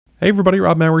Hey everybody,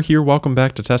 Rob Maurer here. Welcome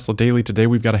back to Tesla Daily. Today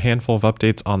we've got a handful of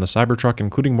updates on the Cybertruck,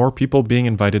 including more people being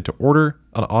invited to order,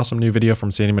 an awesome new video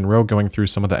from Sandy Monroe going through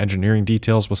some of the engineering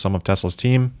details with some of Tesla's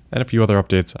team, and a few other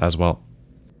updates as well.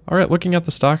 Alright, looking at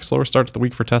the stock, slower start to the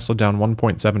week for Tesla, down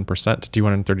 1.7% to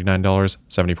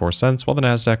 $239.74, while the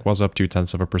Nasdaq was up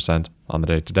 0.2% on the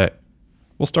day today.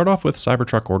 We'll start off with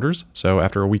Cybertruck orders. So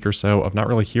after a week or so of not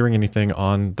really hearing anything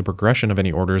on the progression of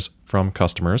any orders from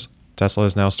customers, Tesla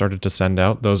has now started to send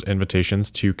out those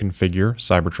invitations to configure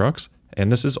Cybertrucks,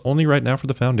 and this is only right now for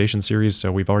the Foundation series,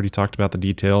 so we've already talked about the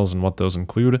details and what those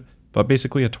include, but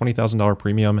basically a $20,000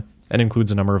 premium and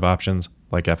includes a number of options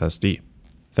like FSD.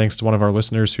 Thanks to one of our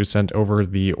listeners who sent over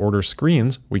the order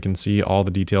screens, we can see all the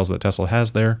details that Tesla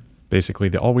has there, basically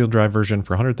the all-wheel drive version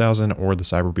for $100,000 or the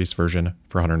Cyberbeast version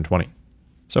for $120,000.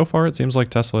 So far, it seems like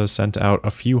Tesla has sent out a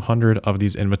few hundred of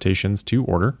these invitations to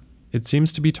order. It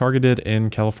seems to be targeted in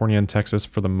California and Texas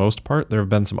for the most part. There have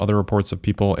been some other reports of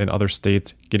people in other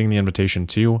states getting the invitation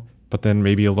too, but then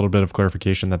maybe a little bit of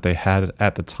clarification that they had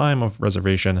at the time of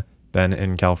reservation been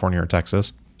in California or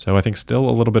Texas. So I think still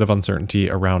a little bit of uncertainty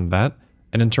around that.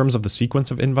 And in terms of the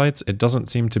sequence of invites, it doesn't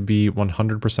seem to be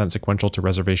 100% sequential to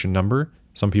reservation number.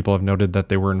 Some people have noted that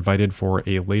they were invited for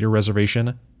a later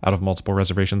reservation out of multiple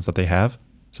reservations that they have.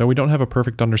 So we don't have a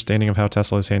perfect understanding of how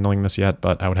Tesla is handling this yet,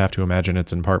 but I would have to imagine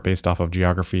it's in part based off of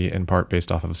geography, in part based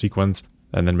off of sequence,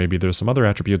 and then maybe there's some other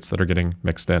attributes that are getting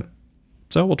mixed in.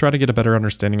 So we'll try to get a better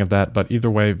understanding of that, but either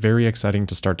way, very exciting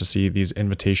to start to see these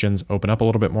invitations open up a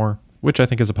little bit more, which I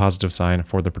think is a positive sign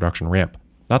for the production ramp.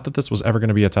 Not that this was ever going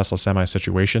to be a Tesla Semi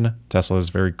situation. Tesla is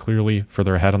very clearly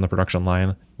further ahead on the production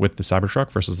line with the Cybertruck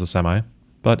versus the Semi,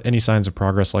 but any signs of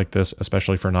progress like this,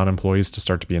 especially for non-employees to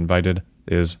start to be invited,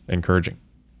 is encouraging.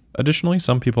 Additionally,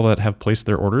 some people that have placed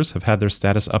their orders have had their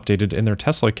status updated in their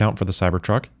Tesla account for the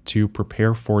Cybertruck to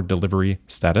prepare for delivery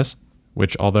status,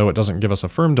 which, although it doesn't give us a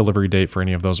firm delivery date for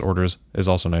any of those orders, is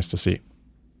also nice to see.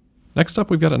 Next up,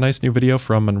 we've got a nice new video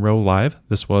from Monroe Live.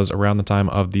 This was around the time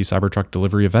of the Cybertruck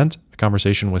delivery event, a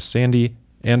conversation with Sandy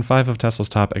and 5 of Tesla's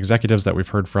top executives that we've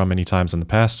heard from many times in the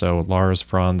past, so Lars,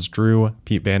 Franz, Drew,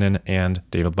 Pete Bannon, and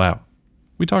David Lau.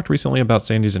 We talked recently about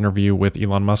Sandy's interview with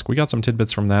Elon Musk. We got some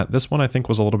tidbits from that. This one I think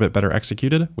was a little bit better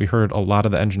executed. We heard a lot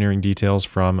of the engineering details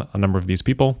from a number of these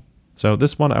people. So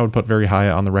this one I would put very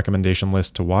high on the recommendation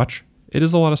list to watch. It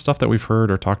is a lot of stuff that we've heard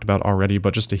or talked about already,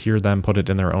 but just to hear them put it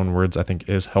in their own words I think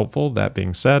is helpful. That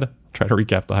being said, I'll try to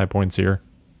recap the high points here.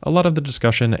 A lot of the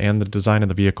discussion and the design of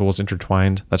the vehicle is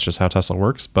intertwined. That's just how Tesla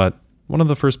works, but one of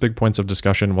the first big points of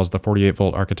discussion was the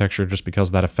 48-volt architecture just because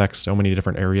that affects so many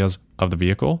different areas of the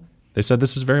vehicle. They said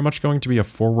this is very much going to be a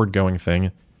forward-going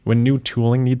thing. When new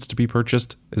tooling needs to be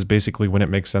purchased is basically when it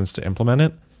makes sense to implement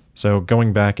it. So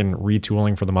going back and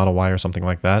retooling for the Model Y or something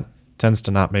like that tends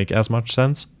to not make as much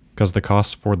sense because the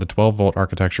cost for the 12-volt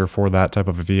architecture for that type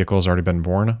of a vehicle has already been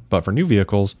borne. But for new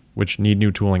vehicles, which need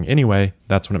new tooling anyway,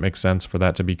 that's when it makes sense for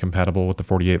that to be compatible with the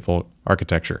 48-volt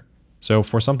architecture. So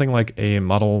for something like a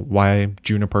Model Y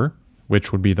Juniper,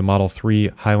 which would be the Model 3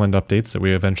 Highland updates that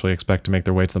we eventually expect to make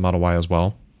their way to the Model Y as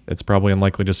well, it's probably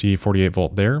unlikely to see 48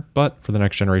 volt there, but for the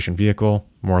next generation vehicle,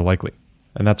 more likely.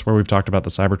 And that's where we've talked about the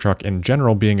Cybertruck in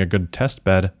general being a good test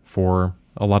bed for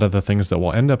a lot of the things that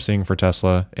we'll end up seeing for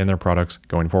Tesla in their products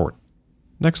going forward.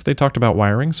 Next, they talked about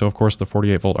wiring. So of course the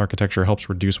 48 volt architecture helps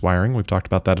reduce wiring. We've talked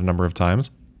about that a number of times.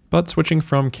 But switching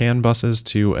from CAN buses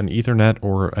to an Ethernet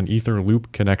or an Ether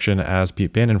loop connection, as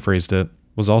Pete Bannon phrased it,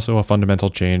 was also a fundamental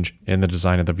change in the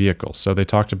design of the vehicle. So they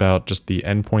talked about just the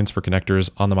endpoints for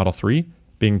connectors on the Model 3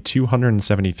 being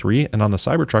 273, and on the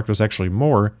Cybertruck there's actually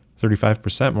more,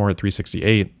 35% more at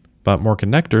 368, but more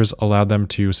connectors allowed them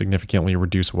to significantly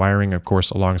reduce wiring, of course,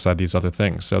 alongside these other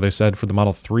things. So they said for the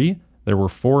Model 3, there were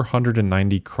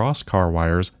 490 cross-car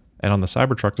wires, and on the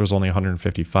Cybertruck there's only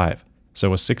 155,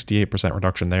 so a 68%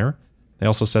 reduction there. They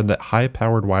also said that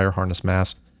high-powered wire harness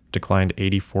mass declined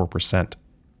 84%.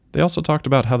 They also talked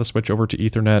about how the switch over to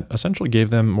Ethernet essentially gave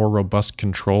them more robust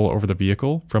control over the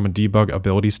vehicle. From a debug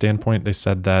ability standpoint, they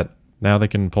said that now they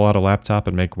can pull out a laptop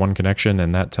and make one connection,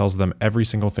 and that tells them every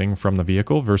single thing from the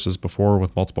vehicle versus before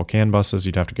with multiple CAN buses,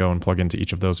 you'd have to go and plug into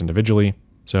each of those individually.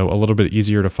 So a little bit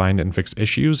easier to find and fix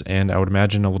issues, and I would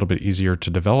imagine a little bit easier to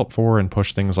develop for and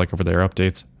push things like over-the-air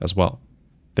updates as well.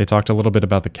 They talked a little bit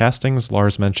about the castings.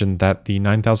 Lars mentioned that the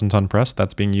 9,000 ton press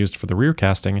that's being used for the rear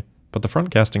casting, but the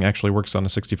front casting actually works on a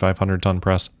 6,500 ton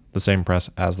press, the same press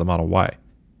as the Model Y.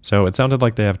 So it sounded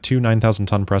like they have 2 9,000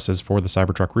 ton presses for the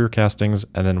Cybertruck rear castings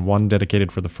and then one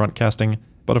dedicated for the front casting,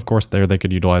 but of course there they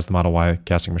could utilize the Model Y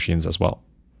casting machines as well.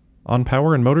 On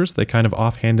power and motors, they kind of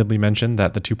offhandedly mentioned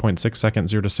that the 2.6 second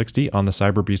 0 to 60 on the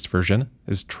Cyberbeast version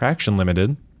is traction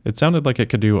limited, it sounded like it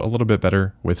could do a little bit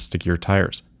better with stickier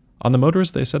tires. On the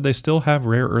motors, they said they still have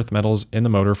rare earth metals in the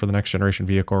motor for the next generation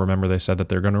vehicle. Remember, they said that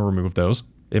they're going to remove those.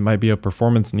 It might be a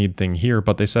performance need thing here,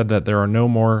 but they said that there are no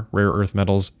more rare earth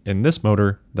metals in this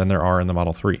motor than there are in the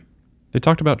Model 3. They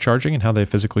talked about charging and how they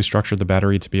physically structured the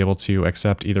battery to be able to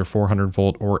accept either 400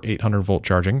 volt or 800 volt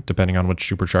charging, depending on which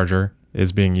supercharger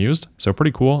is being used. So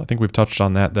pretty cool. I think we've touched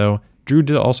on that though. Drew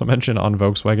did also mention on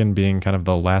Volkswagen being kind of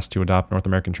the last to adopt North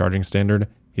American charging standard.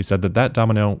 He said that that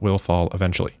domino will fall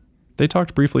eventually. They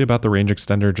talked briefly about the range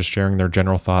extender, just sharing their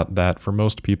general thought that for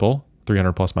most people,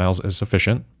 300 plus miles is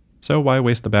sufficient. So why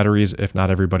waste the batteries if not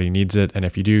everybody needs it? And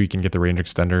if you do, you can get the range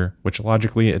extender, which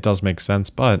logically it does make sense,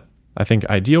 but I think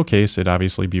ideal case, it'd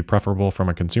obviously be preferable from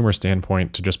a consumer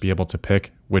standpoint to just be able to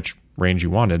pick which range you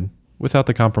wanted without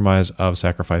the compromise of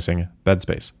sacrificing bed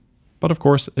space. But of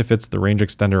course, if it's the range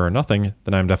extender or nothing,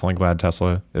 then I'm definitely glad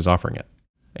Tesla is offering it.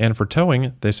 And for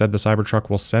towing, they said the Cybertruck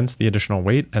will sense the additional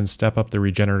weight and step up the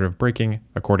regenerative braking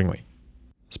accordingly.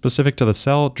 Specific to the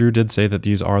cell, Drew did say that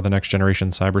these are the next generation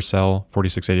Cybercell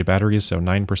 4680 batteries, so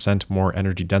 9% more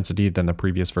energy density than the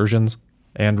previous versions.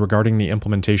 And regarding the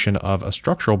implementation of a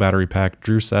structural battery pack,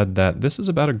 Drew said that this is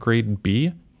about a grade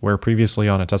B, where previously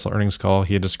on a Tesla earnings call,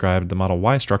 he had described the Model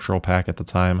Y structural pack at the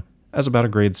time as about a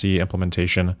grade C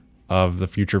implementation of the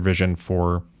future vision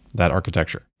for that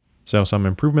architecture. So some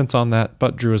improvements on that,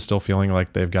 but Drew is still feeling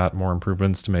like they've got more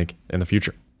improvements to make in the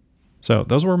future. So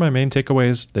those were my main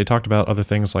takeaways. They talked about other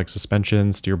things like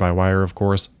suspension, steer-by-wire, of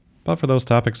course, but for those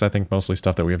topics, I think mostly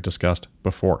stuff that we have discussed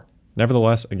before.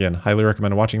 Nevertheless, again, highly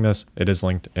recommend watching this. It is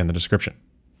linked in the description.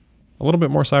 A little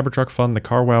bit more Cybertruck fun. The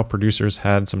Carwow producers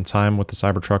had some time with the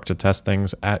Cybertruck to test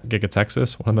things at Giga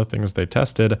Texas. One of the things they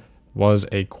tested was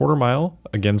a quarter mile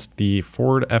against the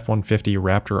Ford F-150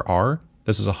 Raptor R.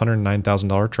 This is a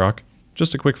 $109,000 truck.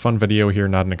 Just a quick fun video here,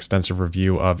 not an extensive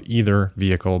review of either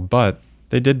vehicle, but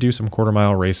they did do some quarter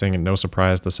mile racing, and no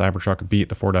surprise, the Cybertruck beat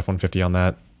the Ford F-150 on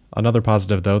that. Another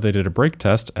positive though, they did a brake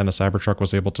test, and the Cybertruck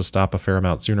was able to stop a fair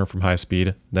amount sooner from high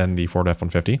speed than the Ford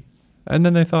F-150. And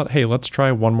then they thought, hey, let's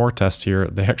try one more test here.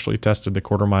 They actually tested the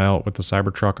quarter mile with the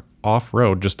Cybertruck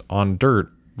off-road, just on dirt,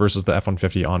 versus the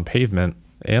F-150 on pavement.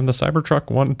 And the Cybertruck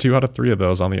won 2 out of 3 of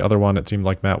those. On the other one, it seemed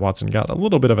like Matt Watson got a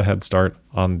little bit of a head start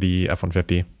on the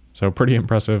F-150. So pretty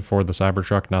impressive for the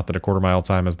Cybertruck. Not that a quarter mile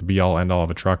time is the be-all end-all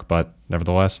of a truck, but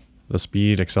nevertheless, the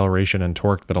speed, acceleration, and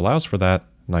torque that allows for that,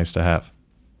 nice to have.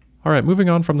 All right, moving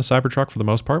on from the Cybertruck for the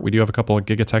most part, we do have a couple of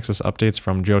Giga Texas updates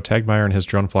from Joe Tagmeyer and his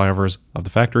drone flyovers of the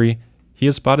factory. He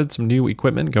has spotted some new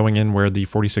equipment going in where the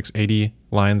 4680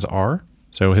 lines are.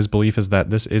 So his belief is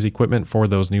that this is equipment for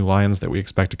those new lines that we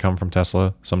expect to come from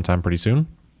Tesla sometime pretty soon.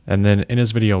 And then in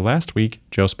his video last week,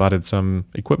 Joe spotted some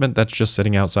equipment that's just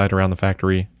sitting outside around the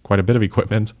factory, quite a bit of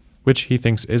equipment, which he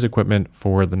thinks is equipment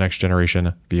for the next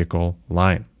generation vehicle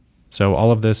line. So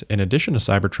all of this in addition to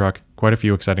Cybertruck, quite a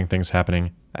few exciting things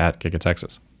happening at Giga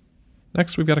Texas.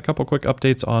 Next, we've got a couple quick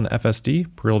updates on FSD.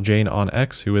 Pril Jain on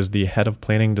X, who is the head of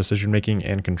planning, decision-making,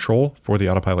 and control for the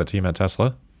Autopilot team at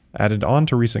Tesla, added on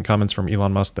to recent comments from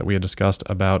Elon Musk that we had discussed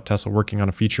about Tesla working on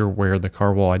a feature where the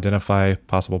car will identify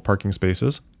possible parking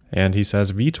spaces. And he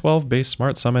says, V12-based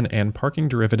Smart Summon and parking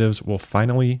derivatives will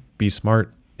finally be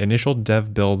smart. Initial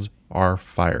dev builds are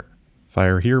fire.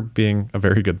 Fire here being a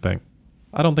very good thing.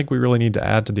 I don't think we really need to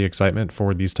add to the excitement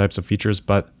for these types of features,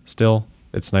 but still,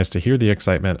 it's nice to hear the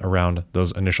excitement around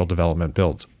those initial development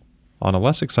builds. On a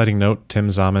less exciting note, Tim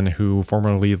Zaman, who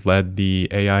formerly led the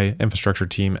AI infrastructure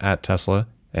team at Tesla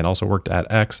and also worked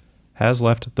at X, has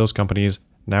left those companies,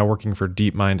 now working for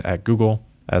DeepMind at Google,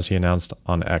 as he announced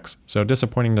on X. So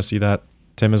disappointing to see that.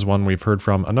 Tim is one we've heard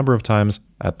from a number of times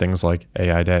at things like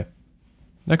AI Day.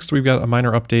 Next, we've got a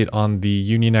minor update on the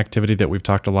union activity that we've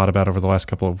talked a lot about over the last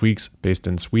couple of weeks, based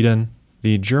in Sweden.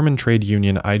 The German trade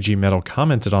union IG Metall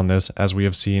commented on this, as we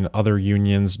have seen other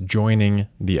unions joining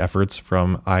the efforts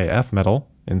from IF Metall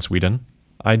in Sweden.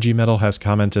 IG Metall has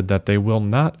commented that they will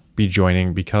not be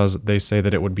joining because they say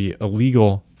that it would be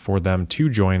illegal for them to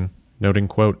join, noting,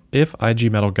 quote, if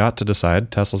IG Metall got to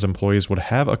decide, Tesla's employees would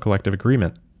have a collective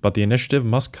agreement, but the initiative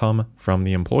must come from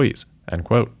the employees, end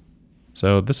quote.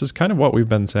 So this is kind of what we've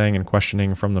been saying and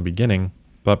questioning from the beginning,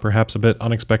 but perhaps a bit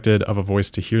unexpected of a voice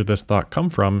to hear this thought come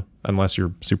from, unless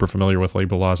you're super familiar with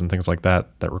labor laws and things like that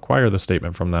require the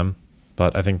statement from them.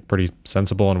 But I think pretty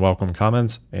sensible and welcome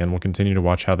comments, and we'll continue to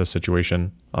watch how this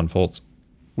situation unfolds.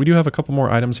 We do have a couple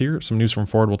more items here. Some news from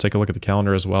Ford. We'll take a look at the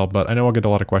calendar as well, but I know I'll get a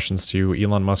lot of questions too.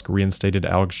 Elon Musk reinstated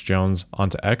Alex Jones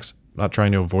onto X. I'm not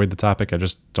trying to avoid the topic, I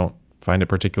just don't find it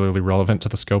particularly relevant to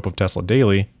the scope of Tesla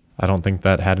Daily. I don't think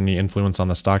that had any influence on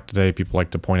the stock today. People like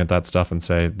to point at that stuff and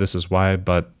say, this is why,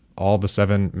 but all the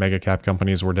 7 mega cap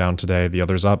companies were down today, the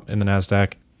others up in the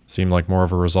NASDAQ. Seemed like more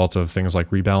of a result of things like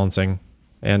rebalancing.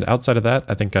 And outside of that,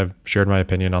 I think I've shared my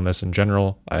opinion on this in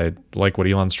general. I like what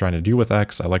Elon's trying to do with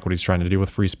X. I like what he's trying to do with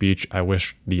free speech. I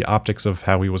wish the optics of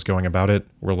how he was going about it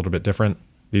were a little bit different.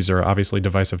 These are obviously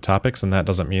divisive topics, and that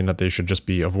doesn't mean that they should just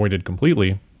be avoided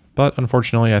completely. But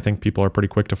unfortunately, I think people are pretty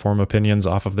quick to form opinions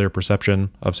off of their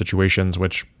perception of situations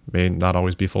which may not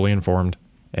always be fully informed.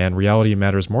 And reality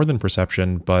matters more than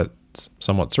perception, but it's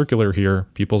somewhat circular here.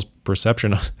 People's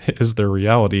perception is their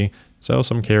reality. So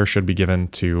some care should be given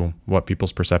to what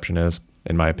people's perception is,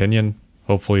 in my opinion.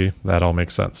 Hopefully that all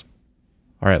makes sense.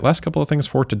 All right, last couple of things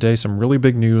for today. Some really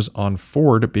big news on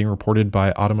Ford being reported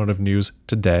by Automotive News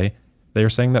today. They are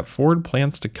saying that Ford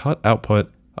plans to cut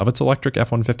output of its electric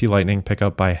F-150 Lightning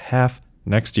pickup by half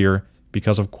next year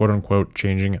because of quote-unquote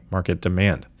changing market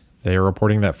demand. They are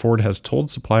reporting that Ford has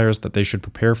told suppliers that they should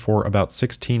prepare for about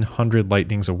 1,600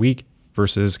 Lightnings a week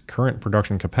versus current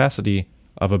production capacity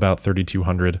of about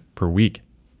 3,200 per week.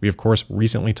 We, of course,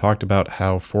 recently talked about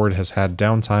how Ford has had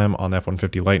downtime on the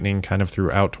F-150 Lightning kind of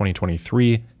throughout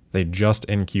 2023. They just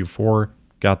in Q4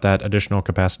 got that additional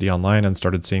capacity online and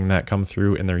started seeing that come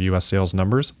through in their US sales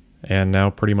numbers. And now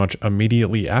pretty much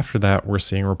immediately after that, we're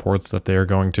seeing reports that they are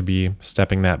going to be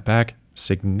stepping that back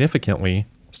significantly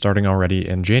starting already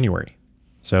in January.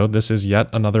 So this is yet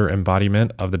another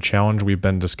embodiment of the challenge we've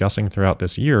been discussing throughout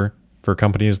this year for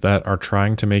companies that are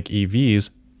trying to make EVs.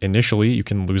 Initially, you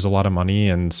can lose a lot of money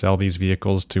and sell these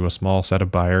vehicles to a small set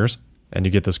of buyers, and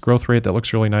you get this growth rate that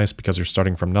looks really nice because you're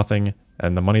starting from nothing,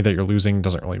 and the money that you're losing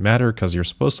doesn't really matter because you're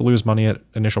supposed to lose money at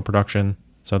initial production.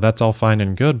 So that's all fine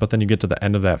and good, but then you get to the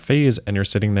end of that phase and you're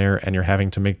sitting there and you're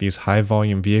having to make these high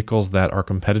volume vehicles that are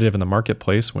competitive in the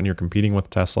marketplace when you're competing with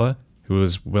Tesla, who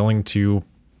is willing to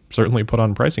certainly put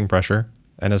on pricing pressure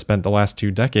and has spent the last 2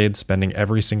 decades spending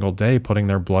every single day putting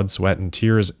their blood, sweat, and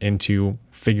tears into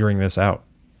figuring this out.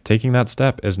 Taking that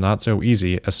step is not so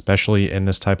easy, especially in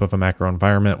this type of a macro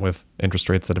environment with interest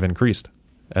rates that have increased.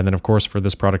 And then, of course, for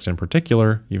this product in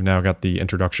particular, you've now got the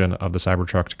introduction of the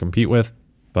Cybertruck to compete with.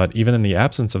 But even in the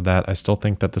absence of that, I still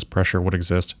think that this pressure would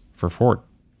exist for Ford.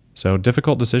 So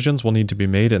difficult decisions will need to be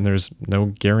made, and there's no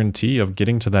guarantee of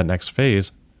getting to that next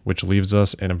phase, which leaves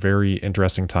us in a very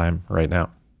interesting time right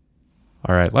now.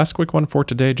 All right, last quick one for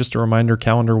today. Just a reminder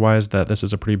calendar-wise that this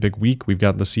is a pretty big week. We've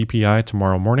got the CPI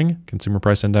tomorrow morning, Consumer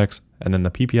Price Index, and then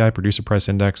the PPI Producer Price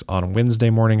Index on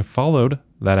Wednesday morning, followed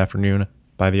that afternoon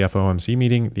by the FOMC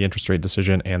meeting, the interest rate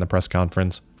decision, and the press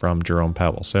conference from Jerome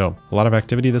Powell. So a lot of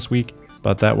activity this week,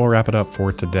 but that will wrap it up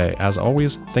for today. As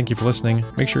always, thank you for listening.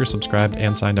 Make sure you're subscribed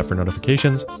and signed up for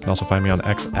notifications. You can also find me on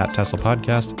X at Tesla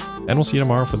Podcast, and we'll see you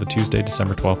tomorrow for the Tuesday,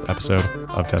 December 12th episode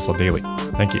of Tesla Daily.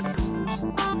 Thank you.